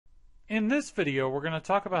In this video, we're going to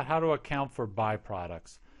talk about how to account for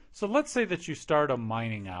byproducts. So let's say that you start a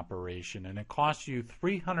mining operation and it costs you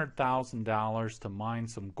 $300,000 to mine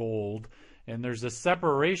some gold, and there's a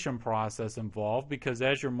separation process involved because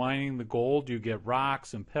as you're mining the gold you get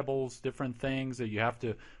rocks and pebbles, different things that you have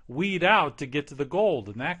to weed out to get to the gold,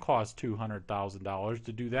 and that costs $200,000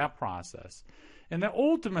 to do that process. And then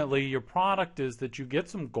ultimately your product is that you get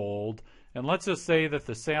some gold, and let's just say that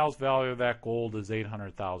the sales value of that gold is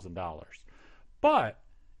 $800,000. But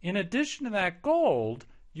in addition to that gold,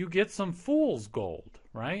 you get some fool's gold,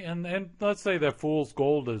 right? And let's say that fool's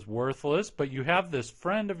gold is worthless, but you have this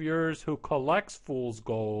friend of yours who collects fool's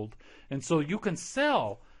gold, and so you can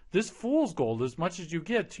sell this fool's gold as much as you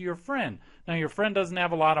get to your friend. Now your friend doesn't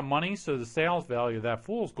have a lot of money, so the sales value of that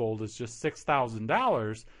fool's gold is just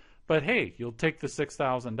 $6,000. But hey, you'll take the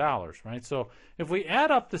 $6,000, right? So if we add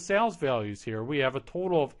up the sales values here, we have a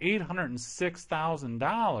total of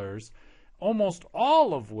 $806,000, almost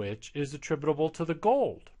all of which is attributable to the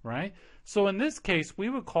gold, right? So in this case, we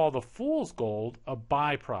would call the fool's gold a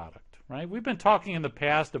byproduct, right? We've been talking in the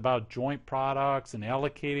past about joint products and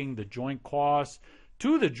allocating the joint costs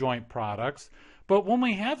to the joint products. But when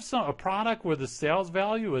we have a product where the sales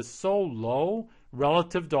value is so low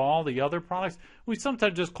relative to all the other products, we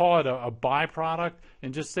sometimes just call it a byproduct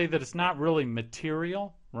and just say that it's not really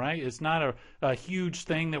material, right? It's not a huge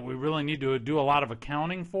thing that we really need to do a lot of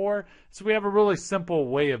accounting for. So we have a really simple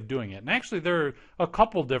way of doing it. And actually there are a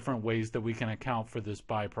couple different ways that we can account for this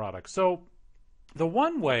byproduct. So the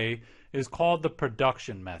one way is called the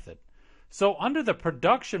production method. So under the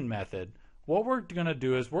production method, what we're going to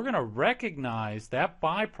do is we're going to recognize that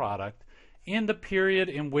byproduct in the period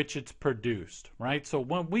in which it's produced, right? So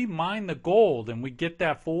when we mine the gold and we get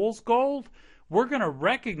that fool's gold, we're going to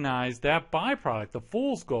recognize that byproduct, the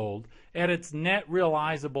fool's gold, at its net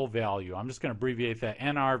realizable value. I'm just going to abbreviate that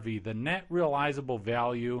NRV, the net realizable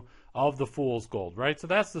value of the fool's gold, right? So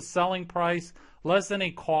that's the selling price less any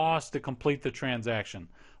cost to complete the transaction.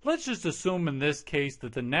 Let's just assume in this case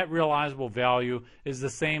that the net realizable value is the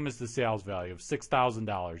same as the sales value of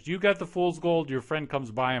 $6,000. You got the fool's gold, your friend comes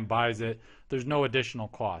by and buys it. There's no additional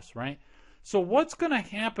cost, right? So what's going to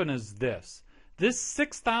happen is this. This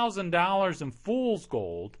 $6,000 in fool's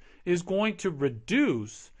gold is going to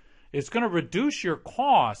reduce, it's going to reduce your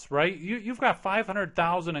costs, right? You've got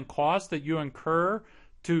 $500,000 in costs that you incur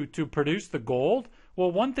to produce the gold.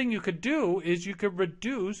 Well, one thing you could do is you could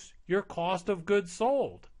reduce your cost of goods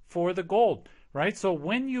sold for the gold, right? So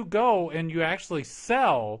when you go and you actually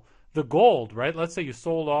sell the gold, right? Let's say you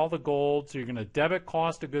sold all the gold, so you're going to debit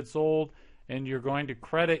cost of goods sold and you're going to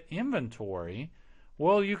credit inventory.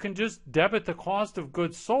 Well, you can just debit the cost of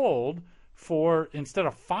goods sold for, instead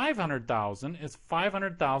of $500,000, it's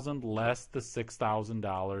 $500,000 less the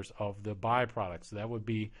 $6,000 of the byproduct. So that would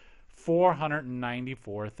be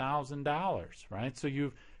 $494,000, right? So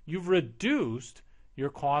you've reduced your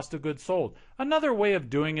cost of goods sold. Another way of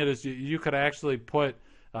doing it is you could actually put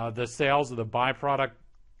the sales of the byproduct.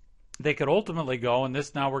 They could ultimately go, and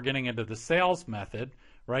this now we're getting into the sales method,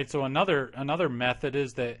 right? So another method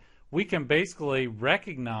is that we can basically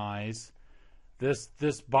recognize this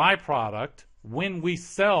byproduct when we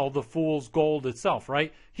sell the fool's gold itself,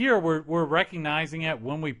 right? Here we're recognizing it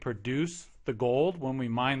when we produce the gold. When we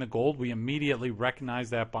mine the gold, we immediately recognize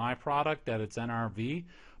that byproduct at its NRV.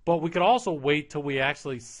 But we could also wait till we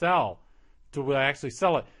actually sell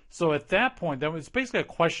it. So at that point, it's basically a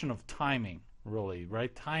question of timing, really,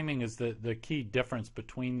 right? Timing is the key difference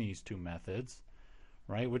between these two methods,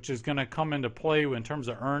 right? Which is going to come into play in terms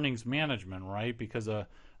of earnings management, right? Because a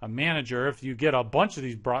manager, if you get a bunch of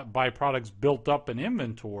these byproducts built up in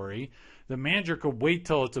inventory, the manager could wait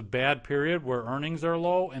till it's a bad period where earnings are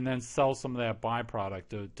low and then sell some of that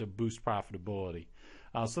byproduct to boost profitability.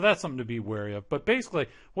 So that's something to be wary of. But basically,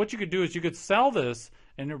 what you could do is you could sell this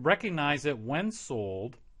and recognize it when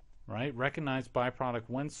sold, right? Recognize byproduct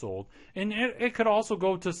when sold. And it could also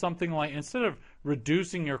go to something like, instead of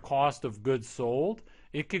reducing your cost of goods sold,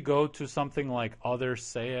 it could go to something like other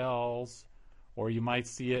sales, or you might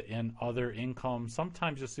see it in other income.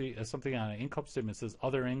 Sometimes you'll see something on an income statement that says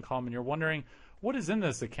other income, and you're wondering, what is in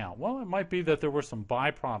this account? Well, it might be that there were some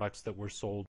byproducts that were sold